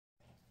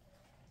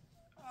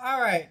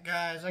Alright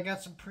guys, I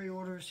got some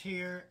pre-orders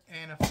here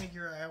and a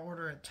figure I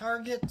ordered at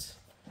Target.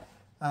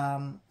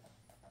 I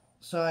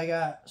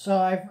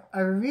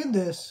reviewed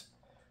this,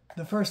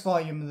 the first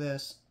volume of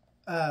this,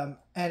 and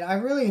I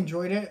really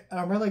enjoyed it. And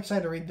I'm really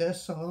excited to read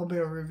this, so there'll be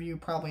a review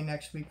probably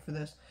next week for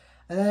this.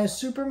 And then it's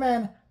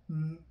Superman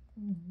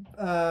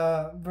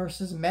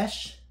versus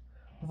Mesh,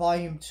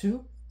 Volume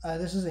 2.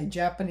 This is a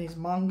Japanese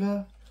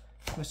manga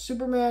with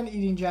Superman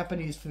eating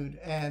Japanese food,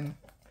 and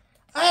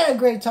I had a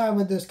great time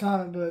with this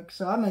comic book,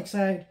 so I'm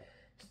excited.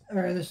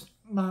 Or this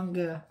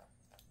manga.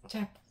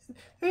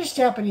 There's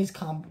Japanese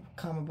comic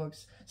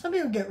books. Some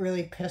people get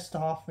really pissed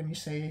off when you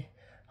say,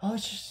 oh,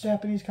 it's just a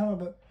Japanese comic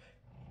book.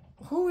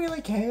 Who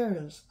really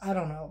cares? I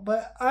don't know.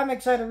 But I'm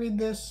excited to read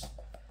this.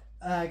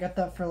 I got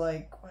that for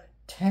like, what,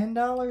 $10,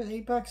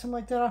 $8, something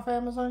like that off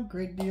Amazon.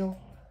 Great deal.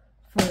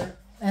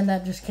 And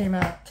that just came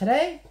out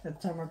today,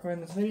 at the time I'm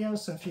recording this video.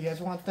 So if you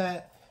guys want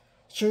that,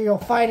 sure you'll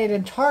find it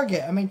in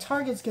Target. I mean,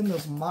 Target's getting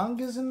those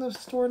mangas in the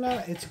store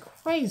now. It's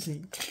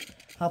crazy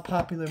how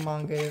popular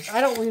manga is. I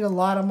don't read a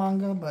lot of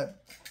manga,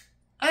 but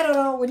I don't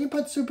know. When you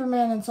put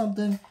Superman in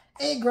something,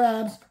 it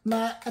grabs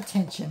my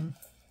attention.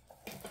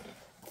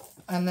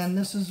 And then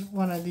this is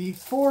one of the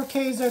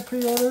 4Ks I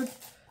pre-ordered.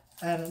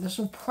 And this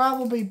will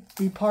probably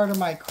be part of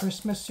my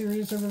Christmas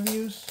series of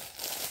reviews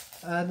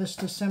this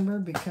December.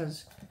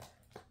 Because,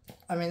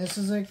 I mean, this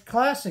is a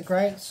classic,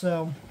 right?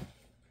 So,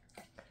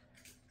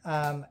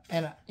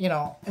 and, you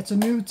know, it's a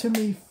new to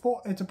me,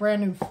 it's a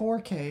brand new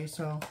 4K,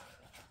 so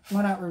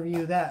why not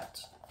review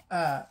that?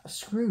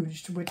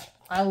 Scrooged, which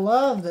I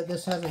love that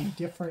this has a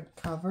different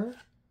cover.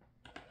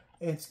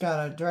 It's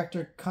got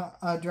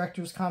a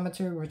director's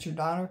commentary, Richard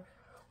Donner,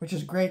 which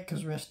is great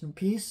because rest in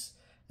peace.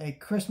 A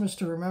Christmas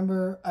to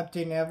Remember,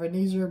 updating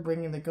Ebenezer,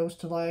 bringing the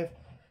ghost to life.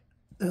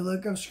 The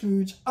look of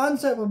Scrooge, on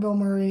set with Bill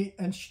Murray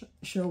and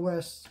Show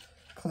West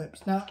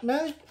clips. Now,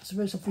 none of the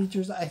special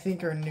features I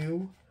think are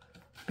new.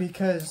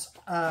 Because,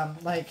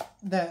 like,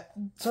 that,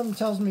 something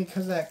tells me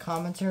because of that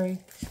commentary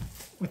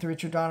with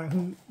Richard Donner,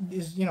 who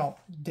is, you know,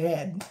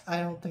 dead. I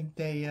don't think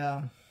they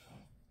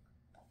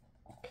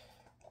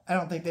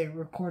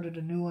recorded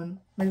a new one.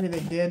 Maybe they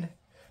did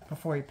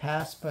before he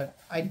passed, but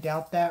I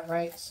doubt that,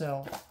 right?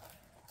 So,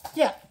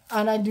 yeah.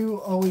 And I do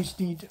always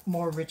need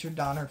more Richard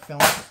Donner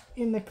films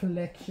in the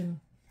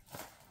collection.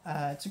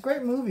 It's a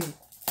great movie,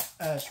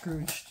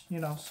 Scrooged, you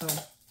know, so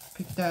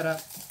pick that up.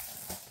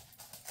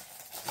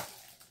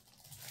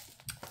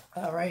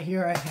 Right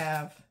here I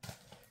have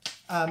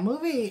a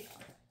movie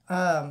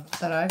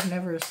that I've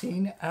never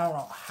seen. I don't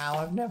know how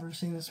I've never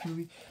seen this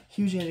movie.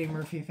 Huge Eddie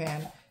Murphy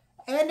fan.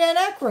 And an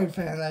Aykroyd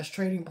fan. That's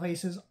Trading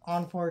Places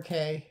on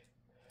 4K.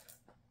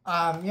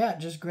 Yeah,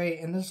 just great.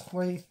 And this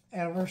 40th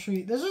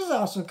anniversary. This is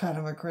also kind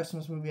of a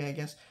Christmas movie, I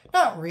guess.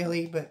 Not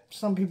really, but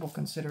some people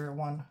consider it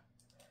one.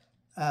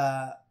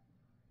 Yeah,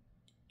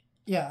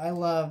 I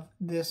love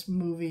this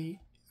movie.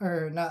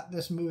 Or not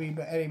this movie,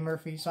 but Eddie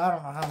Murphy. So I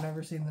don't know how I've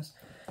never seen this.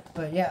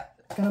 But yeah,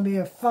 it's going to be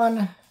a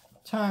fun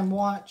time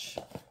watch.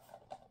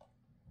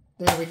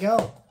 There we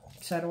go.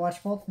 Excited to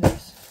watch both of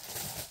these.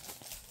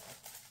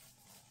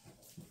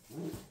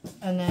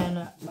 And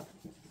then,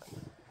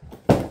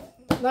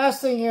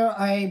 last thing here,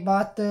 I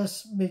bought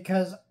this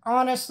because,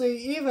 honestly,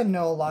 even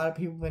though a lot of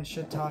people have been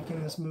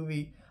shit-talking this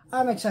movie,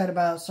 I'm excited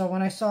about it. So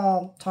when I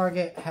saw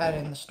Target had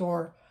it in the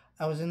store,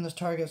 I was in this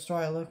Target store,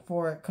 I looked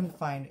for it, couldn't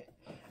find it.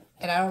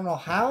 And I don't know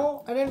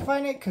how I didn't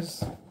find it,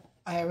 because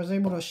I was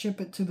able to ship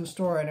it to the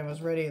store, and it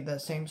was ready at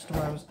that same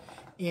store I was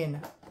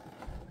in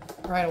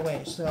right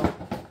away. So,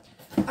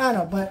 I don't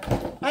know, but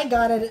I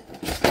got it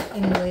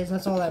anyways.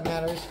 That's all that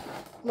matters.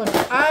 Look,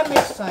 I'm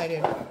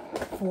excited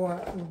for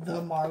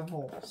the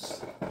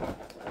Marvels.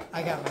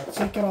 I got my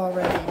ticket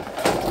already.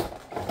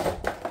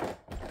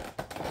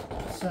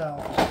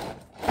 So,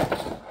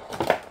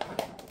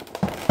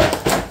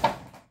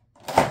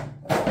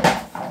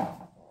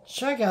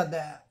 check out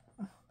that.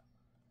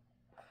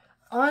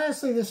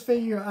 Honestly, this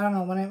figure, I don't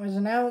know, when it was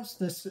announced,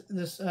 this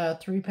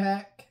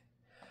 3-pack,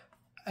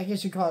 I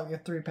guess you call it a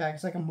 3-pack,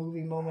 it's like a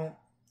movie moment.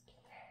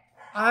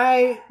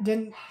 I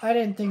didn't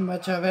think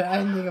much of it. I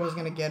didn't think I was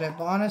going to get it,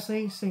 but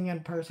honestly, seeing it in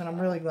person, I'm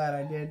really glad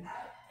I did.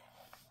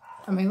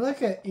 I mean,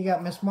 look at, you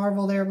got Miss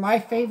Marvel there. My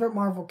favorite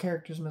Marvel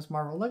character is Miss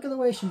Marvel. Look at the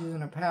way she's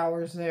using her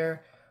powers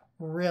there.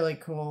 Really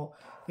cool.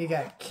 You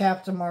got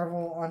Captain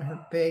Marvel on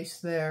her base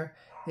there.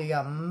 You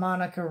got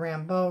Monica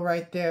Rambeau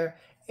right there.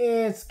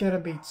 It's going to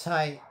be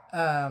tight.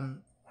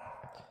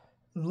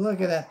 Look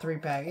at that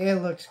 3-pack.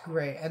 It looks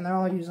great. And they're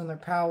all using their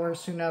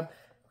powers soon up.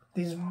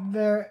 These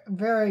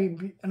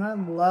very, and I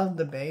love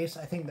the base.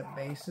 I think the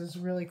base is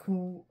really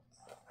cool.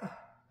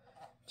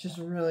 Just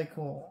really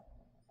cool.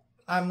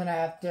 I'm going to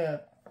have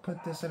to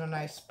put this in a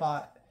nice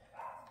spot,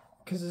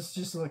 because this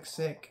just looks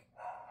sick.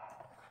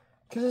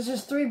 Because it's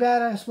just 3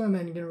 badass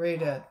women getting ready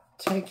to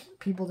take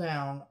people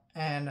down.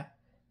 And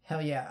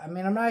hell yeah. I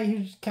mean, I'm not a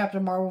huge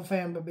Captain Marvel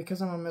fan, but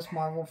because I'm a Miss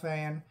Marvel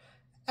fan,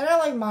 and I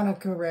like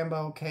Monica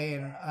Rambeau okay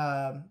in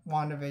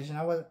WandaVision.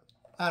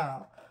 I don't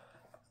know.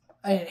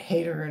 I didn't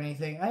hate her or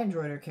anything. I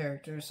enjoyed her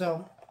character.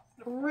 So,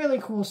 really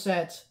cool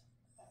set.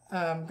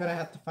 I'm gonna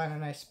have to find a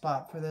nice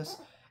spot for this.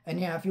 And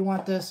yeah, if you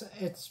want this,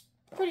 it's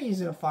pretty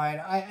easy to find.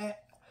 I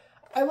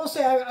will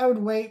say I would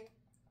wait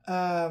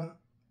to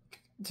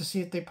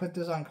see if they put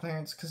this on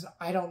clearance, because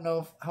I don't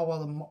know how well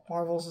the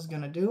Marvels is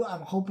gonna do.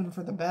 I'm hoping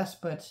for the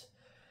best, but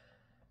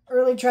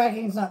early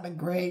tracking's not been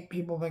great.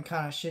 People have been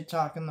kind of shit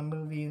talking the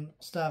movie and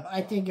stuff.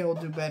 I think it'll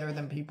do better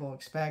than people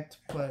expect,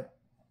 but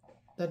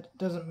that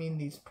doesn't mean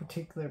these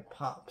particular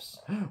pops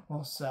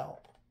will sell.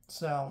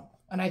 So,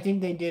 and I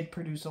think they did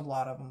produce a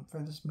lot of them for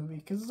this movie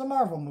because it's a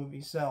Marvel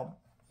movie. So,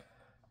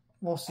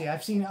 we'll see.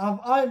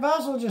 I've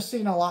also just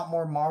seen a lot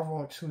more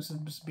Marvel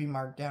exclusives be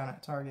marked down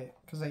at Target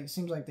because it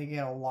seems like they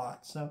get a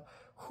lot. So,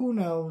 who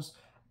knows?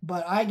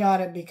 But I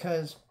got it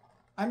because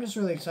I'm just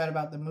really excited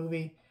about the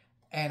movie.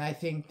 And I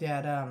think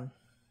that, I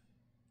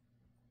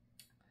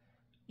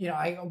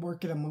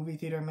work at a movie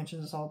theater. I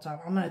mention this all the time.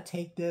 I'm going to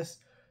take this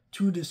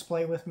to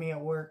display with me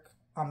at work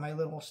on my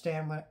little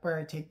stand where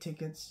I take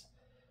tickets.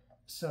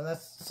 So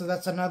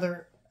that's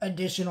another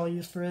additional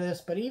use for this.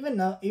 But even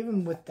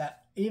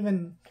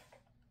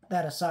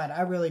that aside,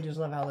 I really just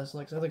love how this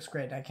looks. It looks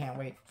great. I can't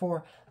wait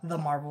for the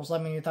Marvels.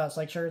 Let me know your thoughts.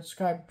 Like, share,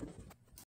 subscribe.